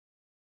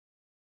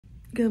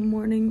Good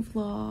morning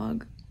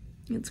vlog.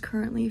 It's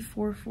currently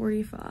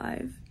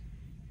 4:45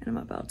 and I'm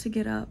about to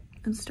get up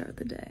and start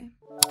the day.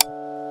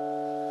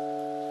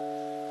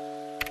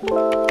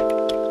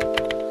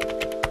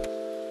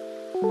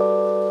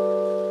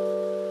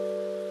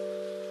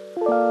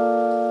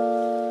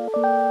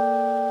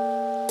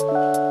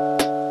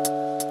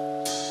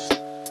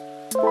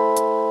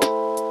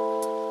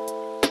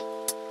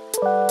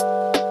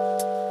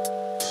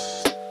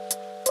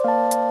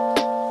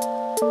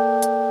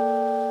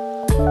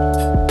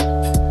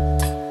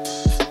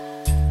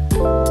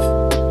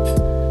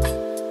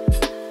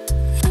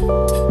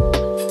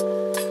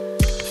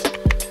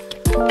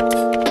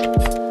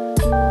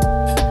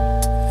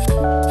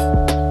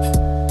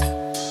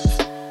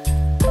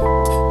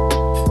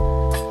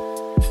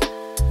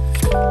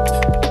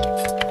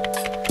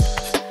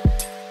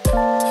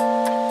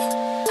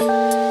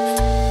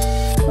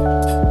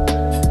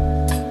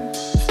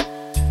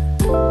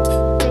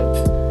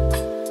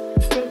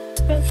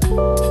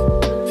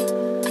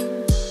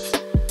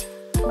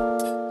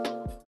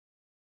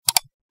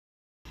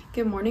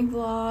 Good morning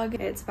vlog.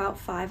 It's about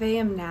 5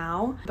 a.m.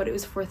 now, but it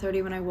was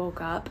 4:30 when I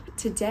woke up.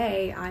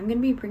 Today, I'm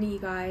gonna be bringing you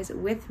guys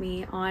with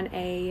me on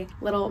a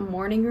little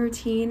morning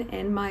routine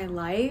in my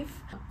life.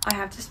 I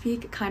have to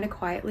speak kind of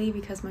quietly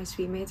because my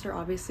suite mates are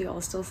obviously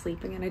all still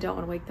sleeping and I don't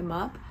want to wake them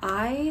up.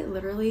 I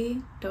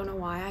literally don't know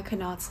why I could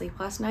not sleep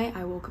last night.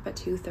 I woke up at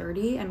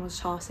 2:30 and was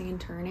tossing and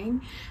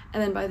turning.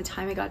 And then by the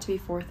time it got to be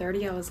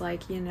 4:30, I was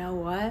like, you know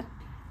what?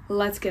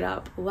 Let's get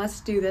up,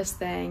 let's do this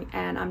thing,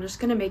 and I'm just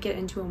gonna make it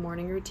into a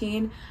morning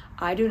routine.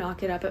 I do not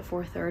get up at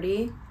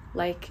 4:30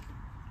 like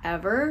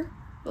ever.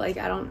 Like,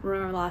 I don't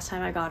remember the last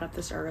time I got up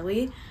this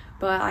early,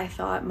 but I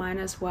thought might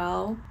as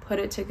well put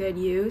it to good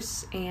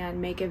use and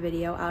make a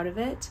video out of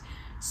it.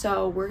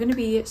 So we're gonna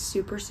be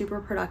super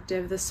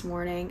productive this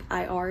morning.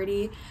 I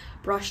already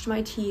brushed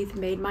my teeth,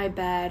 made my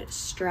bed,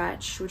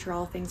 stretched, which are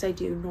all things I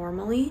do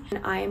normally,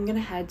 and I am gonna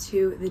head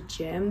to the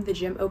gym. The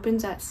gym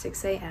opens at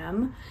 6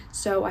 a.m.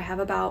 so I have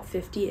about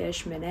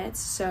 50-ish minutes.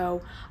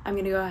 So I'm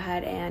gonna go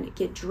ahead and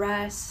get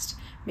dressed,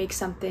 make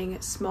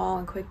something small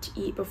and quick to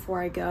eat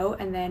before I go,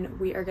 and then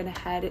we are gonna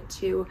head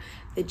to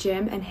the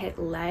gym and hit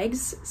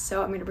legs.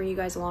 So I'm gonna bring you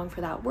guys along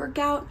for that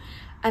workout,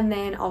 and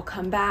then I'll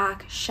come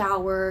back,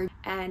 shower,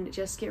 and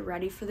just get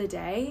ready for the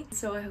day.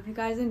 So I hope you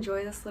guys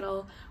enjoy this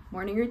little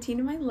morning routine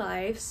in my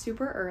life,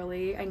 super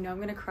early. I know I'm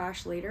gonna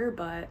crash later,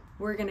 but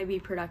we're gonna be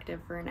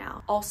productive for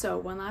now. Also,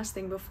 one last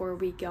thing before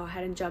we go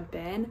ahead and jump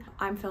in.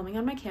 I'm filming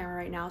on my camera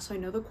right now, so I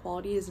know the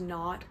quality is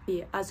not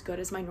as good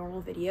as my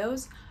normal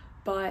videos,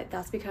 but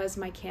that's because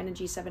my Canon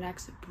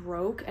G7X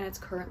broke and it's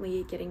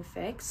currently getting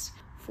fixed.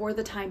 For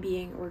the time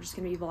being, we're just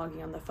gonna be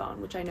vlogging on the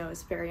phone, which I know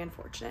is very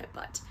unfortunate,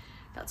 but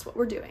that's what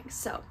we're doing.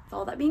 So with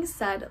all that being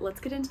said,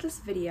 let's get into this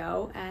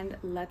video and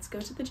let's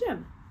go to the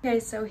gym. Okay,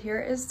 so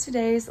here is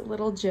today's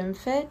little gym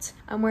fit.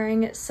 I'm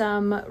wearing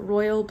some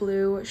royal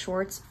blue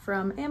shorts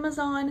from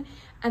Amazon,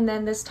 and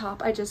then this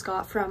top I just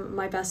got from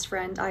my best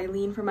friend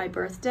Eileen for my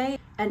birthday,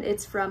 and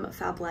it's from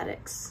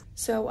Fabletics.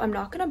 So I'm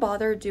not gonna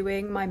bother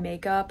doing my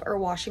makeup or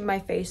washing my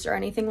face or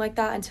anything like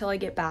that until I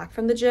get back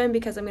from the gym,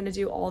 because I'm gonna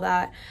do all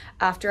that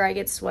after I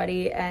get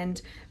sweaty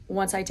and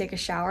once I take a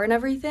shower and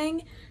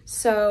everything.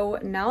 So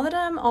now that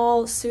I'm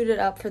all suited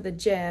up for the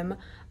gym,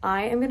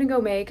 I am gonna go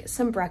make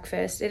some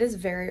breakfast. It is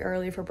very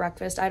early for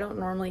breakfast. I don't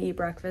normally eat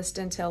breakfast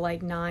until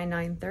like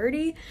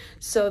 9:30.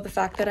 So the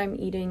fact that I'm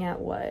eating at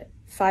what,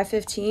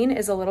 5:15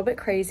 is a little bit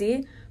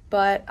crazy,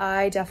 but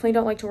I definitely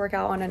don't like to work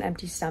out on an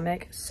empty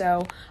stomach.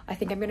 So I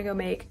think I'm gonna go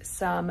make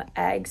some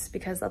eggs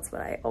because that's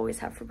what I always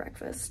have for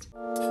breakfast.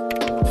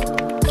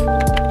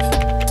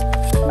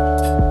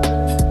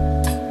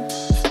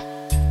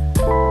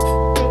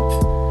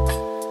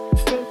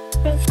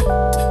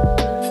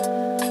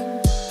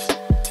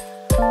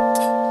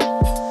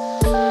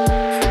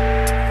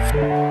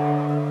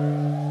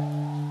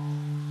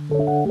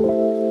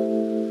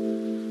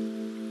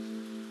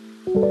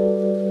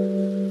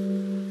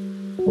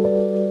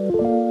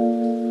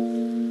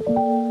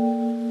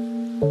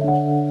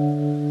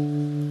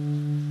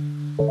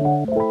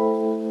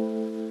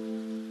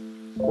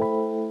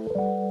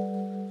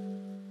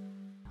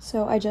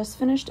 So I just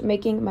finished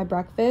making my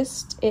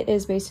breakfast. It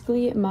is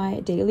basically my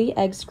daily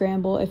egg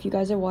scramble. If you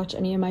guys have watched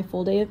any of my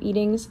full day of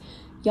eatings,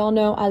 y'all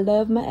know I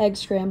love my egg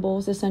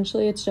scrambles.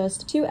 Essentially, it's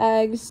just 2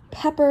 eggs,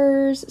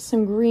 peppers,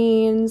 some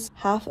greens,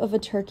 half of a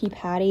turkey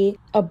patty,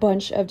 a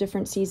bunch of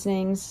different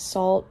seasonings,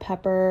 salt,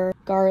 pepper,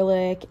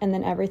 garlic, and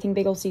then everything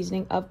bagel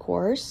seasoning, of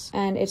course.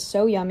 And it's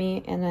so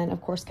yummy. And then, of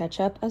course,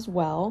 ketchup as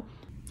well.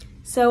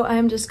 So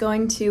I'm just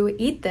going to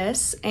eat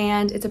this,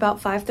 and it's about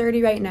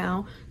 5:30 right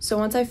now. So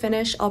once I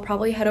finish, I'll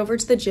probably head over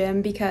to the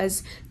gym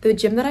because the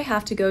gym that I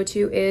have to go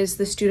to is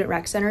the Student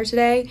Rec Center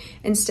today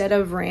instead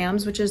of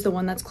Rams, which is the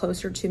one that's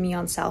closer to me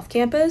on South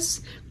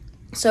Campus.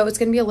 So it's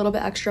gonna be a little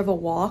bit extra of a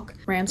walk.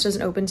 Rams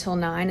doesn't open till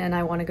 9 and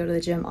I wanna go to the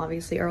gym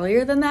obviously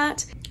earlier than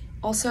that.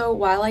 Also,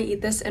 while I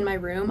eat this in my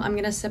room, I'm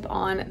gonna sip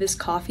on this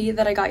coffee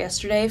that I got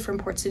yesterday from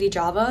Port City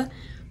Java.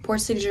 Port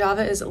City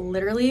Java is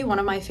literally one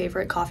of my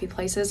favorite coffee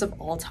places of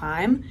all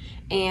time.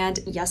 And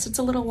yes, it's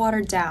a little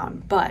watered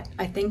down, but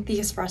I think the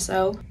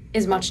espresso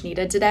is much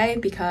needed today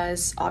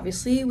because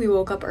obviously we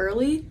woke up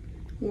early,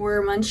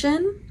 we're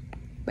munching,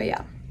 but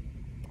yeah.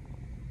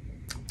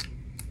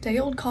 Day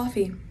old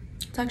coffee.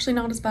 It's actually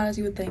not as bad as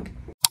you would think.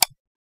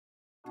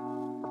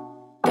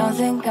 Don't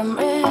think I'm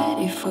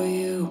ready for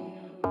you.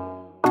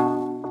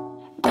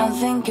 Don't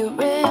think you're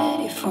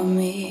ready for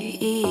me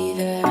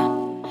either.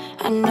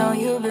 I know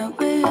you've been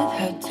with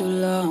her too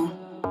long.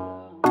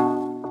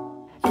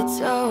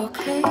 It's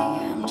okay,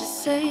 I'm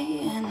just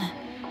saying.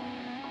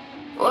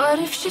 What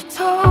if she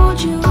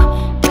told you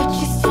that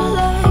she still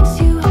likes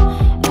you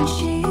and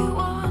she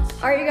wants...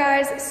 Alright you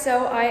guys,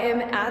 so I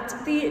am at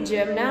the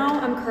gym now.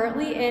 I'm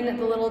currently in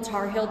the little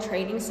Tar Heel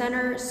Training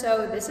Center.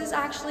 So this is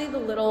actually the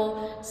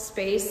little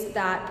space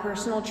that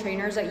personal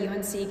trainers at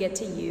UNC get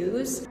to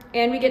use.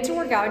 And we get to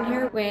work out in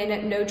here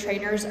when no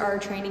trainers are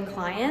training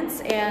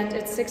clients, and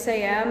it's 6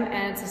 a.m.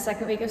 and it's the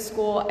second week of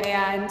school,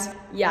 and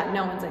yeah,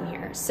 no one's in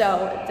here.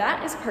 So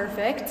that is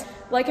perfect.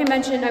 Like I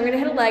mentioned, I'm gonna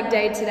hit a leg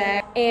day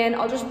today, and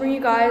I'll just bring you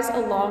guys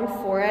along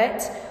for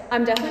it.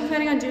 I'm definitely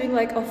planning on doing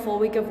like a full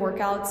week of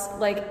workouts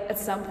like at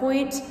some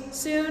point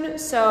soon,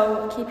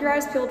 so keep your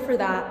eyes peeled for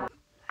that.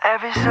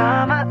 Every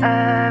summer,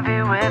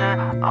 every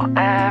winter, or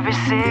every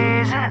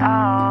season,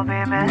 I'll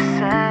be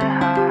missing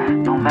her.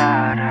 No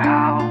matter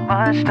how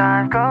much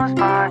time goes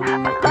by,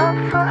 my love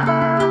for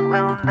her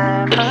will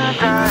never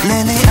die.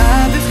 Lately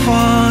I've been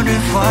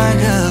wondering why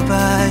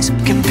goodbyes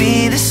can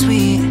be this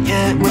sweet,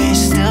 yet we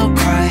still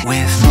cry.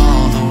 With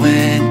all the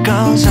way it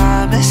goes,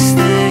 our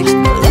mistakes,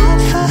 my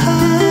love for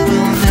her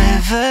will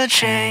never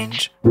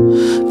change.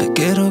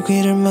 베개로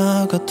귀를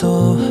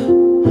막아도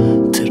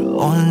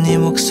들어오는 네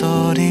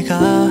목소리가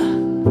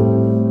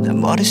내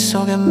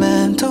머릿속에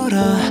맴돌아.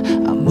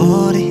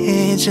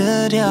 아무리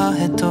잊으려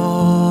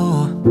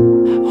해도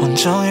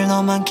온종일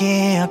너만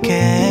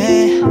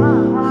기억해.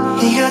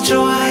 네가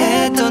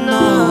좋아했던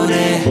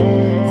노래,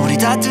 우리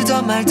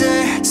다투던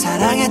말들,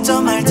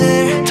 사랑했던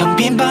말들, 텅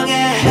빈 방에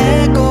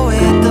echo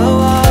in the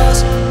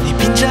walls. 네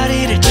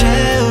빈자리를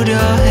채우려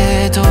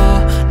해도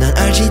난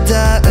알지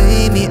다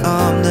의미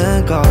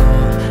없는 거.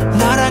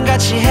 너랑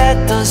같이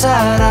했던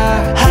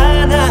사랑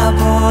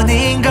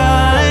하나뿐인걸.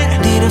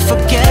 Didn't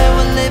forget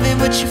when living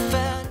with you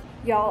felt.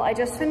 Y'all, I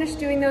just finished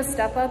doing those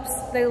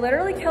step-ups. They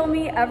literally kill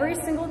me every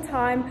single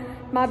time.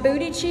 My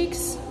booty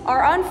cheeks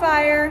are on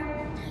fire.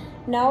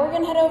 Now we're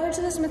gonna head over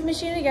to the Smith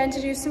machine again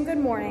to do some good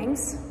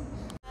mornings.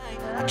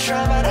 I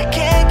try but I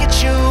can't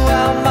get you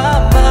out my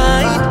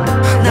mind.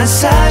 난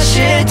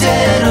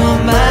사실대로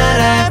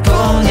말할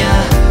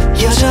뿐이야.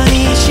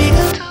 여전히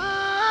지금도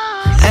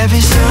every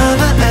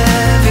summer,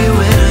 every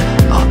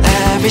winter, or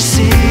every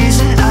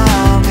season,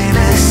 I'll be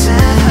missing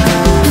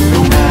her.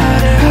 No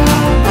matter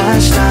how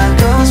much time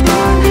goes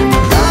by,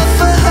 my love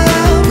for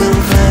her will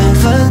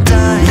never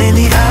die.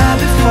 Lately I've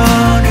been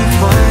wondering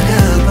why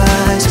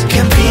goodbyes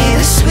can be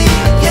this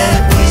sweet,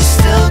 yet we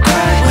still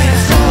cry.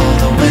 With all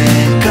the way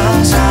it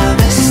goes, our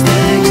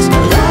mistakes,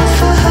 my love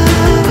for her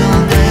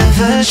will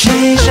never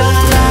change. Our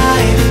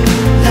life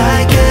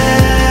like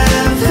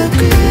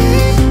evergreen.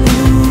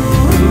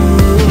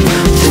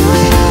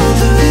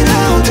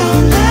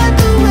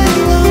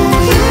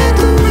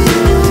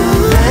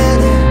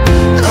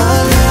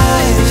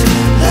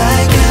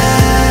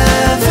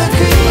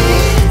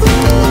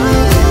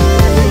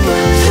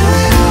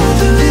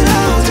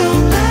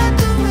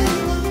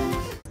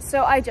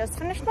 So I just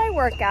finished my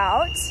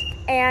workout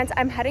and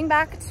I'm heading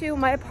back to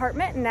my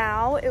apartment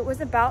now. It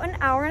was about an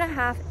hour and a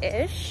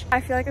half-ish.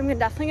 I feel like I'm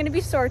definitely gonna be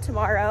sore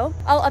tomorrow.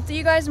 I'll update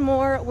you guys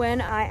more when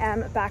I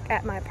am back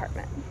at my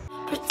apartment.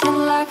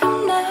 Pretend like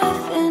I'm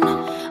nothing,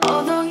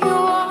 although you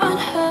want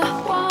her.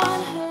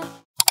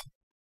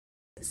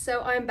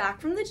 So I'm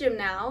back from the gym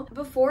now.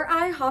 Before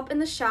I hop in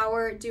the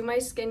shower, do my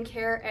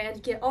skincare,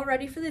 and get all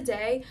ready for the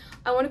day,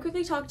 I want to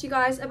quickly talk to you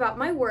guys about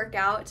my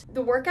workout.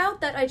 The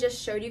workout that I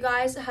just showed you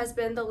guys has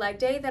been the leg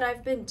day that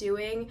I've been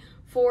doing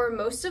for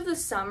most of the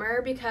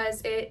summer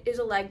because it is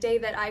a leg day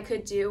that I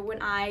could do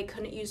when I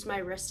couldn't use my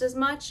wrist as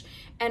much,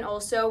 and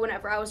also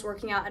whenever I was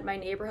working out at my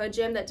neighborhood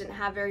gym that didn't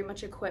have very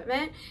much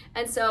equipment.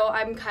 And so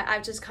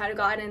I've just kind of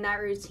gotten in that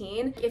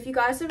routine. If you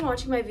guys have been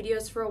watching my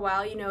videos for a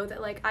while, you know that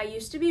like I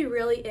used to be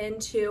really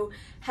into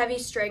heavy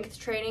strength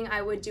training.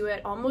 I would do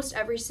it almost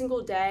every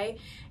single day,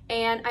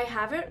 and I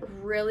haven't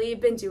really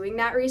been doing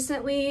that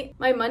recently.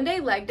 My Monday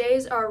leg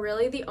days are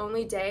really the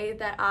only day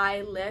that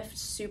I lift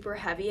super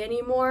heavy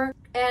anymore.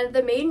 And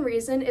the main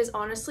reason is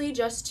honestly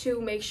just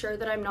to make sure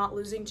that I'm not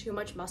losing too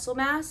much muscle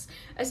mass,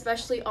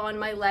 especially on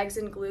my legs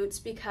and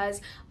glutes, because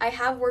I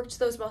have worked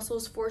those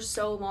muscles for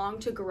so long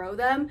to grow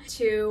them.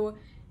 To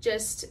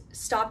just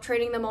stop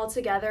training them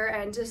altogether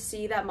and to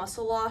see that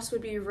muscle loss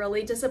would be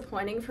really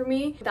disappointing for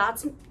me.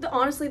 That's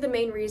honestly the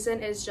main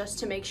reason, is just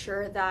to make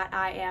sure that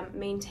I am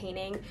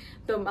maintaining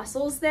the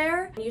muscles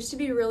there. I used to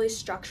be really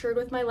structured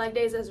with my leg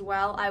days as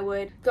well. I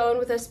would go in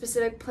with a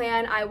specific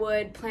plan. I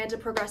would plan to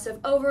progressive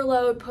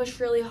overload, push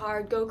really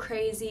hard, go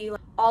crazy,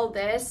 all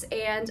this,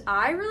 and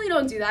I really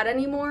don't do that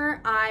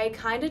anymore. I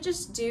kind of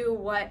just do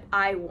what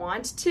I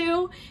want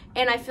to,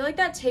 and I feel like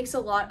that takes a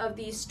lot of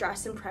the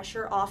stress and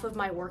pressure off of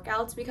my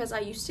workouts, because I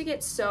used to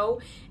get so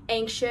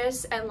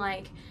anxious and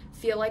like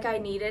feel like I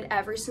needed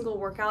every single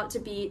workout to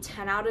be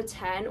 10 out of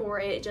 10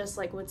 or it just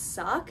like would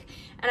suck.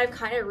 And I've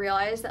kind of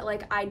realized that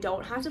like I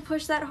don't have to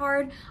push that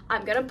hard.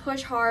 I'm gonna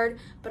push hard,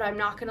 but I'm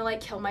not gonna like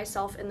kill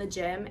myself in the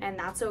gym, and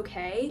that's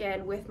okay.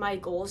 And with my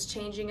goals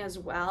changing as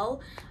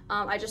well,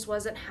 I just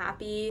wasn't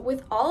happy.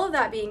 With all of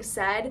that being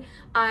said,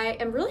 I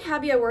am really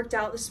happy I worked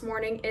out this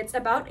morning. It's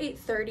about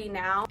 8:30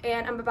 now,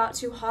 and I'm about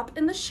to hop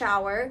in the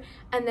shower,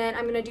 and then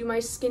I'm gonna do my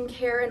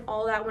skincare and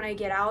all that when I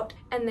get out,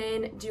 and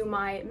then do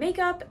my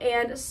makeup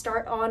and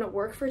start on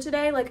work for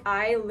today. Like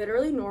I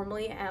literally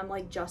normally am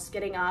like just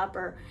getting up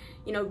or,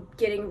 you know,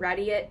 getting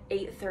ready at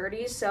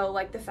 8:30. So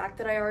like the fact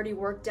that I already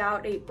worked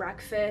out, ate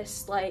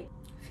breakfast, like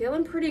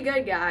feeling pretty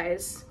good,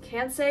 guys.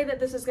 Can't say that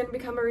this is gonna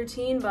become a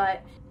routine,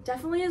 but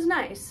definitely is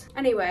nice.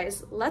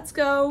 Anyways, let's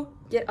go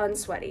get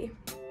unsweaty.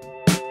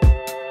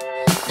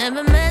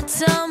 Never met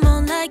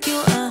someone like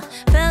you,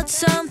 felt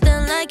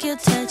something like your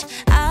touch.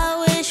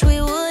 I wish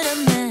we would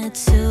have met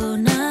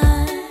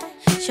tonight.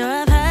 Sure,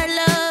 I've had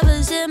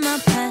lovers in my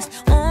past,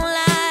 won't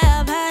lie,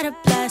 I've had a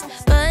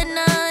blast, but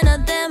none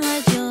of them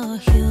had your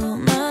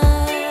humor.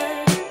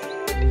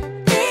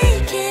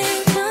 They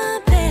can't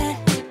compare,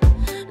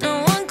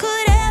 no one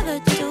could ever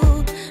do,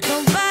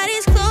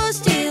 nobody's close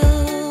to you,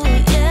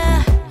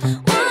 yeah.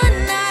 One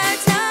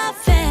night's not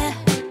fair,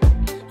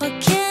 what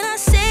can I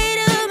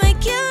say to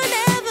make you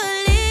never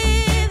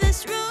leave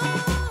this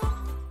room?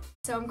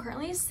 So I'm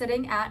currently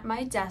sitting at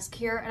my desk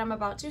here, and I'm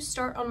about to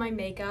start on my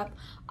makeup.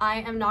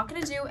 I am not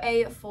going to do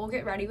a full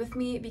get ready with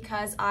me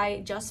because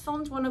I just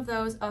filmed one of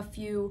those a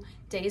few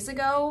days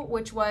ago,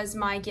 which was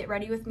my get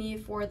ready with me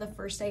for the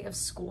first day of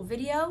school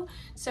video.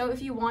 So if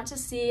you want to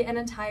see an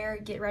entire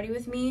get ready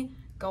with me,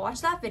 go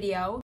watch that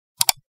video.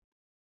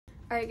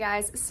 Alright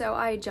guys, so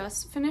I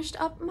just finished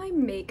up my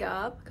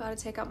makeup. Gotta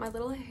take out my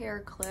little hair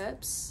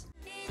clips.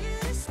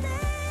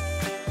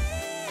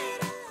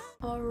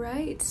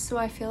 Alright, so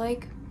I feel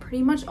like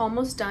pretty much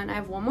almost done. I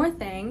have one more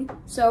thing.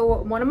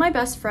 So one of my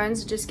best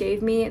friends just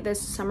gave me this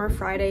Summer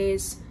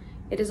Fridays.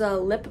 It is a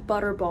lip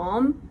butter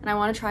balm, and I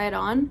want to try it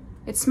on.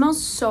 It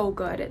smells so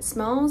good. It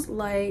smells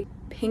like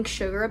pink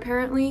sugar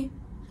apparently.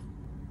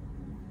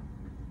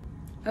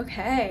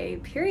 Okay,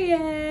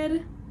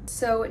 period.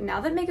 So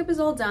now that makeup is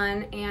all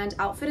done and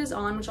outfit is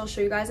on, which I'll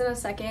show you guys in a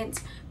second,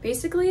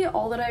 basically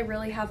all that I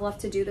really have left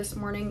to do this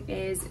morning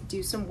is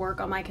do some work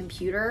on my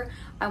computer.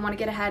 I want to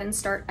get ahead and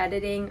start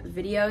editing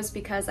videos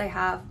because I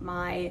have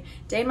my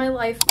day in my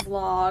life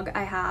vlog,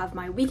 I have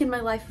my week in my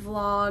life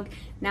vlog,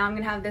 now I'm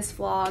gonna have this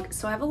vlog,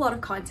 so I have a lot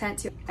of content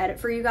to edit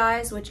for you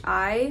guys, which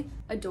I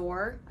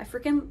adore. I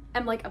freaking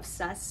am like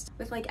obsessed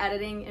with like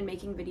editing and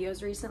making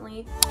videos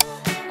recently.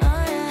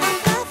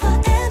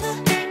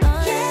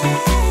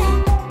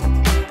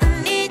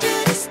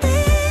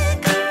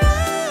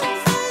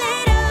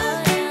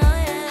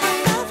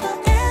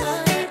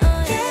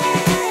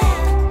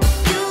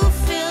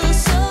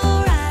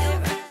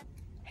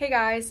 Hey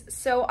guys,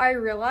 so I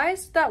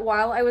realized that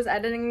while I was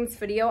editing this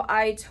video,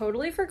 I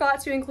totally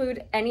forgot to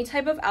include any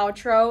type of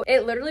outro.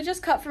 It literally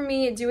just cut from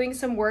me doing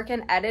some work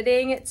and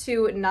editing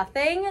to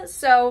nothing.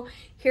 So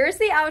here's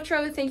the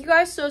outro. Thank you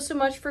guys so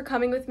much for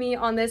coming with me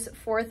on this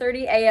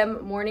 4:30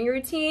 a.m. morning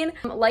routine.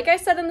 Like I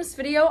said in this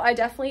video, I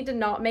definitely did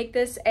not make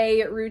this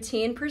a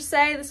routine per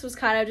se. This was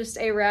kind of just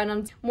a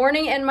random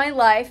morning in my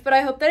life, but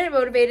I hope that it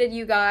motivated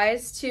you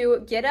guys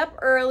to get up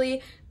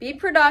early, be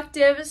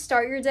productive,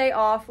 start your day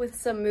off with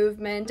some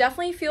movement.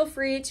 Definitely feel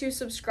free to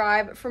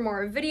subscribe for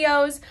more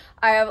videos.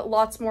 I have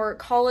lots more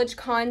college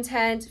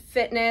content,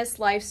 fitness,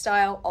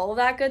 lifestyle, all of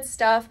that good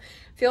stuff.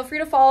 Feel free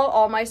to follow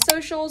all my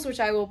socials, which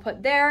I will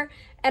put there,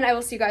 and I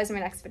will see you guys in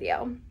my next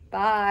video.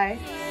 Bye.